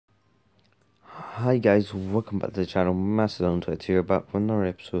Hi guys, welcome back to the channel. Mastodon22 here, back with another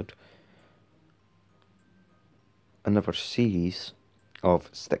episode, another series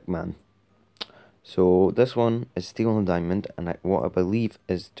of Stickman. So this one is Stealing a Diamond, and what I believe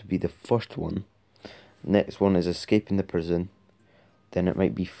is to be the first one. Next one is Escaping the Prison, then it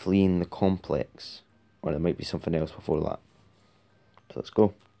might be Fleeing the Complex, or it might be something else before that. So let's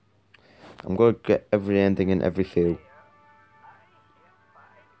go. I'm going to get every ending and every fail.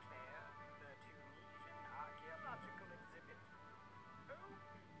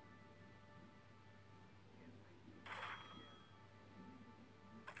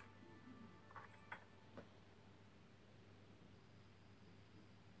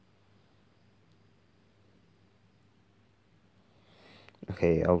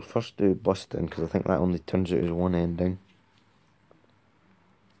 Okay, I'll first do Busting, because I think that only turns out as one ending.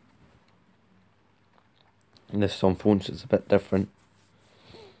 And this on phones is a bit different.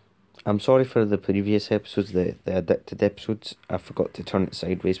 I'm sorry for the previous episodes, the addicted episodes. I forgot to turn it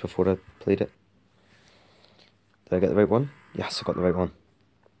sideways before I played it. Did I get the right one? Yes, I got the right one.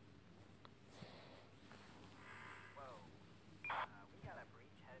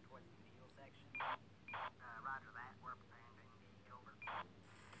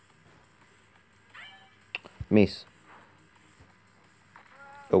 Mace.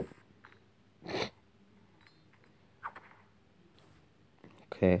 Oh.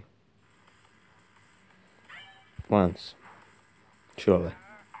 Okay. Lance. Surely.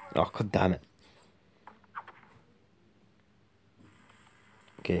 Oh, god damn it.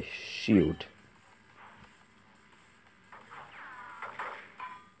 Okay, shield.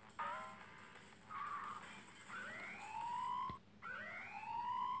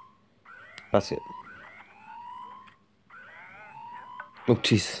 That's it. Oh,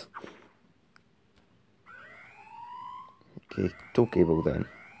 jeez. Okay, tow cable then.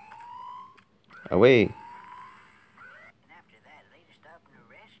 Away.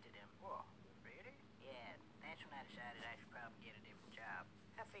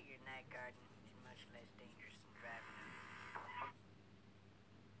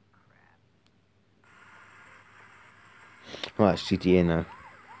 Oh, that's GTA now.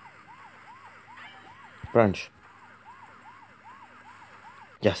 Branch.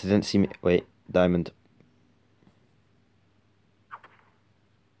 Yes, I didn't see me. Wait, diamond.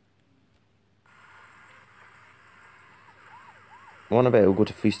 One I bet will go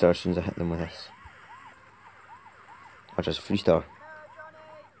to 3 stars as soon as I hit them with this. Or just 3 star.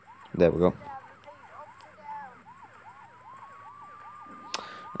 There we go.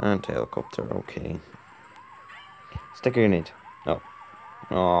 And helicopter, okay. Stick a grenade. Oh.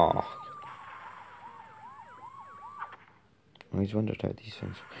 Oh. I always wondered how these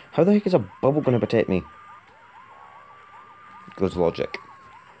things. How the heck is a bubble going to protect me? Goes logic.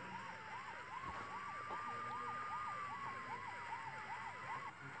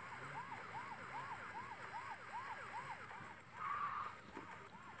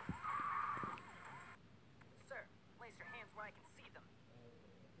 Sir, place your hands where I can see them.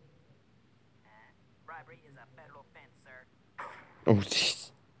 Bribery is a federal offense, sir. Oh,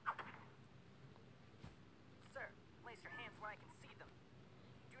 jeez. Sir, place your hands where I can see them.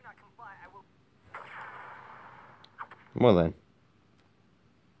 If you do not comply, I will. Well then.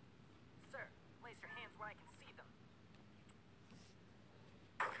 Sir, place your hands where I can see them.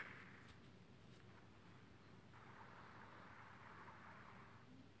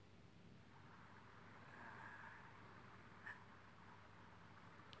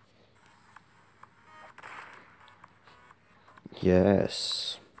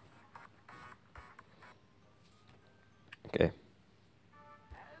 Yes. Okay.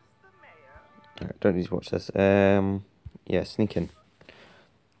 Alright, don't need to watch this. Yeah, sneaking.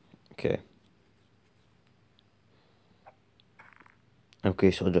 Okay.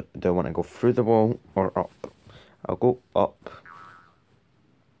 Okay, so do I want to go through the wall or up? I'll go up.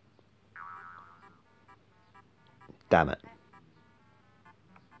 Damn it.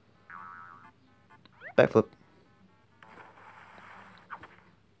 Backflip.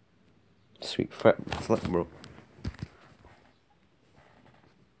 Sweet flip, bro.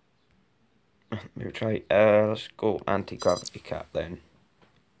 Maybe try. Let's go anti-gravity cap then.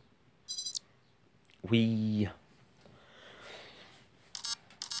 We.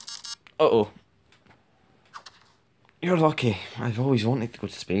 Uh-oh. You're lucky. I've always wanted to go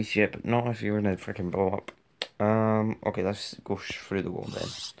to space, yeah, but not if you're gonna freaking blow up. Okay, let's go through the wall then.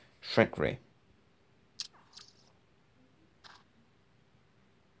 Shrink ray.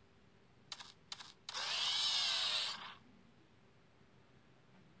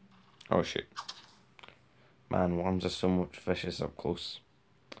 Oh shit. Man, worms are so much vicious up close.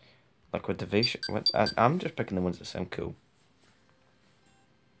 Liquidation. What? I'm just picking the ones that sound cool.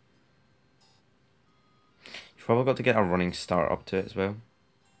 You've probably got to get a running start up to it as well.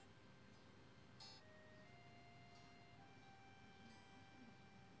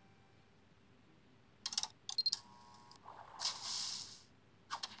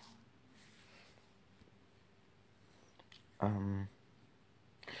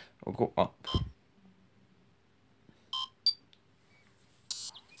 We'll go up.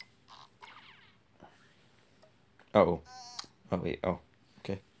 Oh. Oh wait. Oh.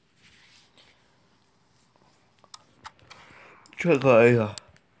 Okay. Try that either.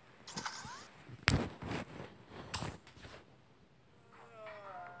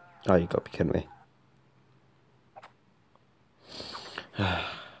 Oh, you gotta be kidding me.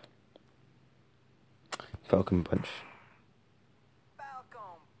 Falcon Punch. Falcon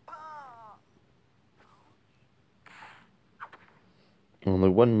Punch. Only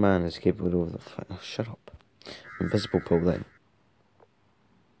one man is capable of the fight. Oh, shut up. Invisible pull then.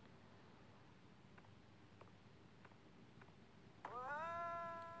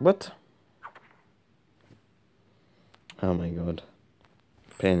 What? Oh my god.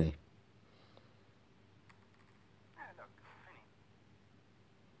 Penny.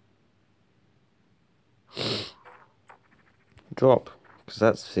 Drop, because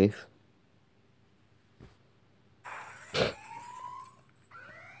that's safe.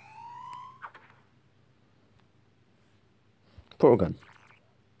 Portal gun.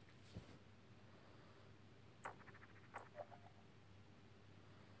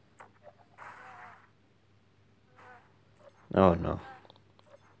 Oh no.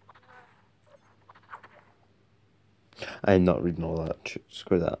 I'm not reading all that.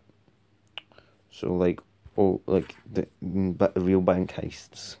 Screw that. So like, like the real bank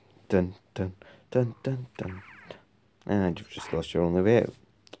heists. Dun dun dun dun dun. And you've just lost your only way out.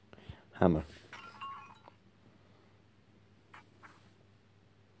 Hammer.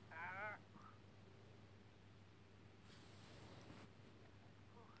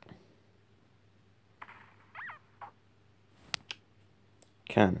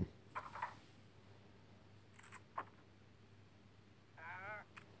 Cannon.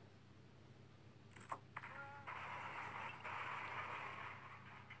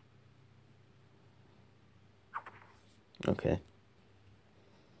 Okay.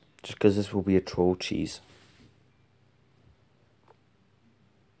 Just because this will be a troll cheese.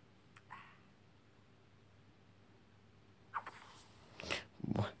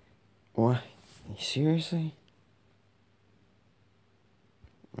 What? Seriously?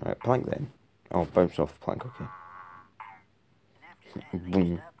 Alright, plank then. Oh, bounce off plank, okay.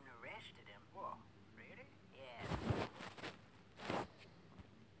 Boom.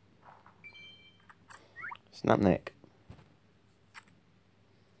 Snap neck.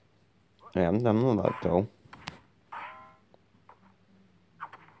 Yeah, I'm not that dull.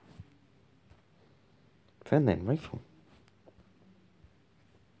 Fan then, rifle.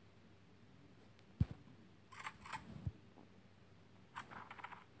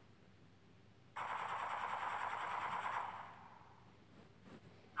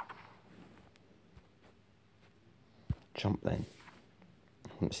 Jump then.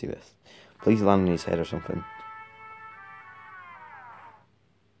 Let me see this. Please land on his head or something.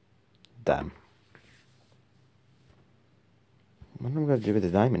 Damn. What am I going to do with the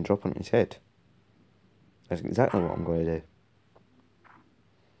diamond? Drop on his head. That's exactly what I'm going to do.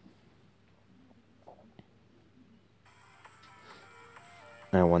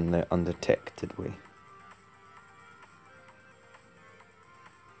 I won the undetected way.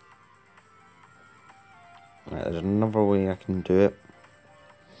 Right, there's another way I can do it.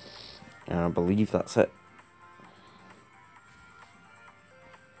 And I believe that's it.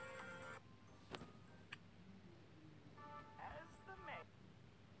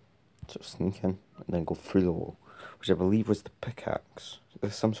 So sneak in and then go through the wall, which I believe was the pickaxe.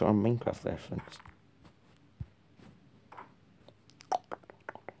 There's some sort of Minecraft reference.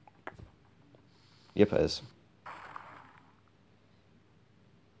 Yep, it is.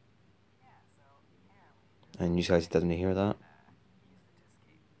 And you guys didn't hear that?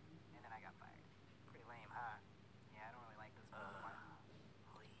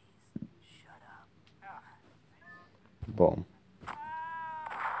 Bomb.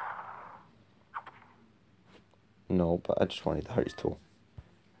 No, but I just wanted to hurt his toe.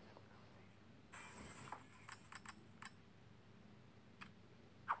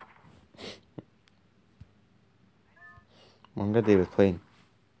 What I'm gonna do with playing.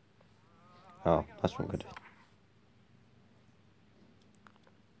 Oh, that's what I'm gonna do.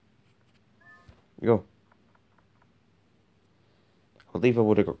 Go. I believe I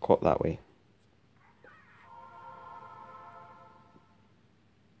would have got caught that way.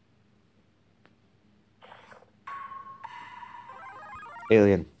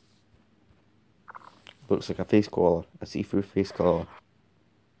 Alien. Looks like a face collar. A see-through face collar.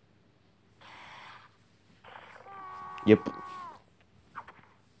 Yep.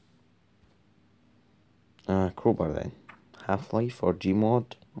 Crowbar then. Half-Life or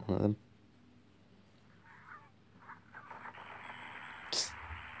Gmod. One of them.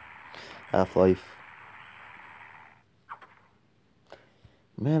 Half-Life.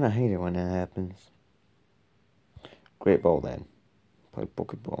 Man, I hate it when that happens. Great ball then. Play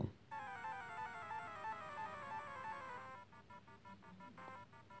Pokeball.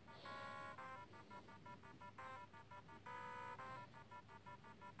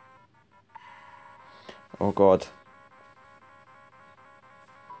 Oh god.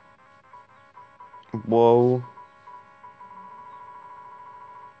 Whoa.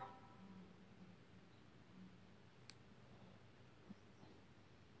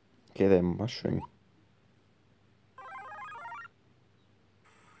 Okay then, mushroom.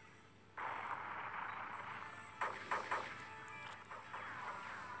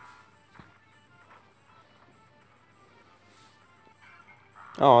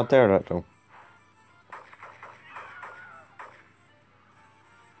 Oh, pterodactyl.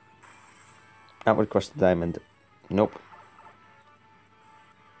 That would cost a diamond. Nope.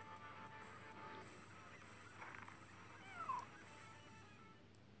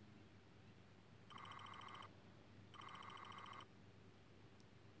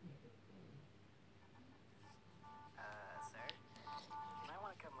 Sir? You might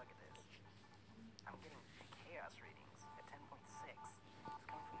want to come look at this. I'm getting chaos readings at 10.6. It's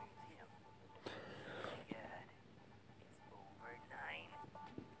coming from the museum. God. It's over 9.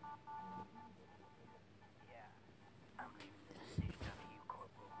 Yeah. I'm leaving the decision up to you,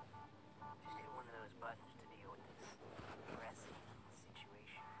 Corporal. Just hit one of those buttons to deal with this pressing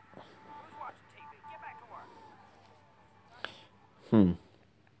situation. Who's watching TV? Get back to work.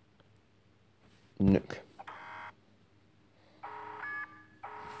 Nook.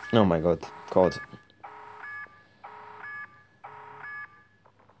 Oh my god. God.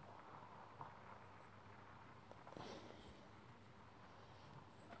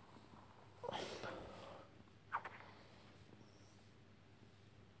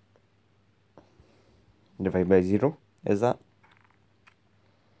 Divide by 0, is that?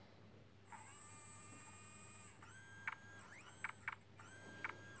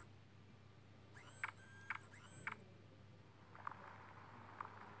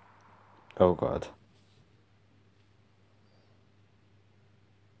 Oh god.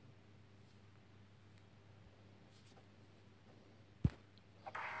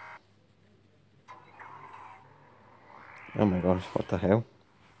 Oh my gosh, what the hell?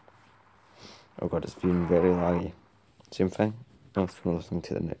 Oh god, it's been very laggy. Same thing. No, it's from listening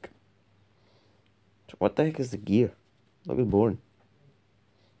to the Nick. So what the heck is the gear? Looking boring.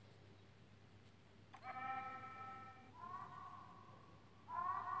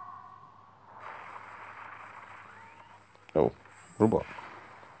 Oh, robot.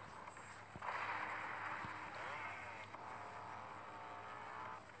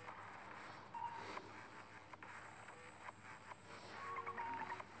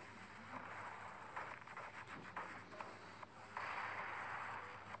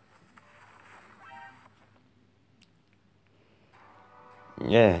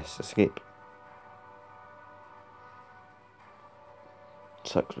 Yes, escape.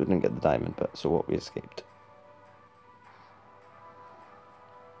 Sucks we didn't get the diamond, but so what, we escaped.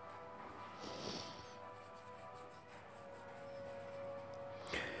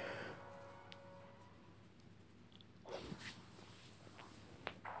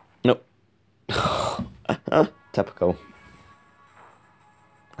 Nope. Typical.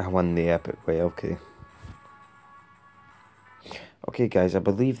 I won the epic way, okay. Okay guys, I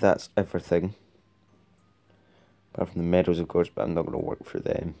believe that's everything. Apart from the medals of course, but I'm not going to work for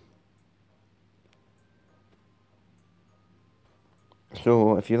them.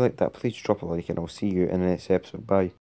 So, if you like that, please drop a like and I'll see you in the next episode. Bye.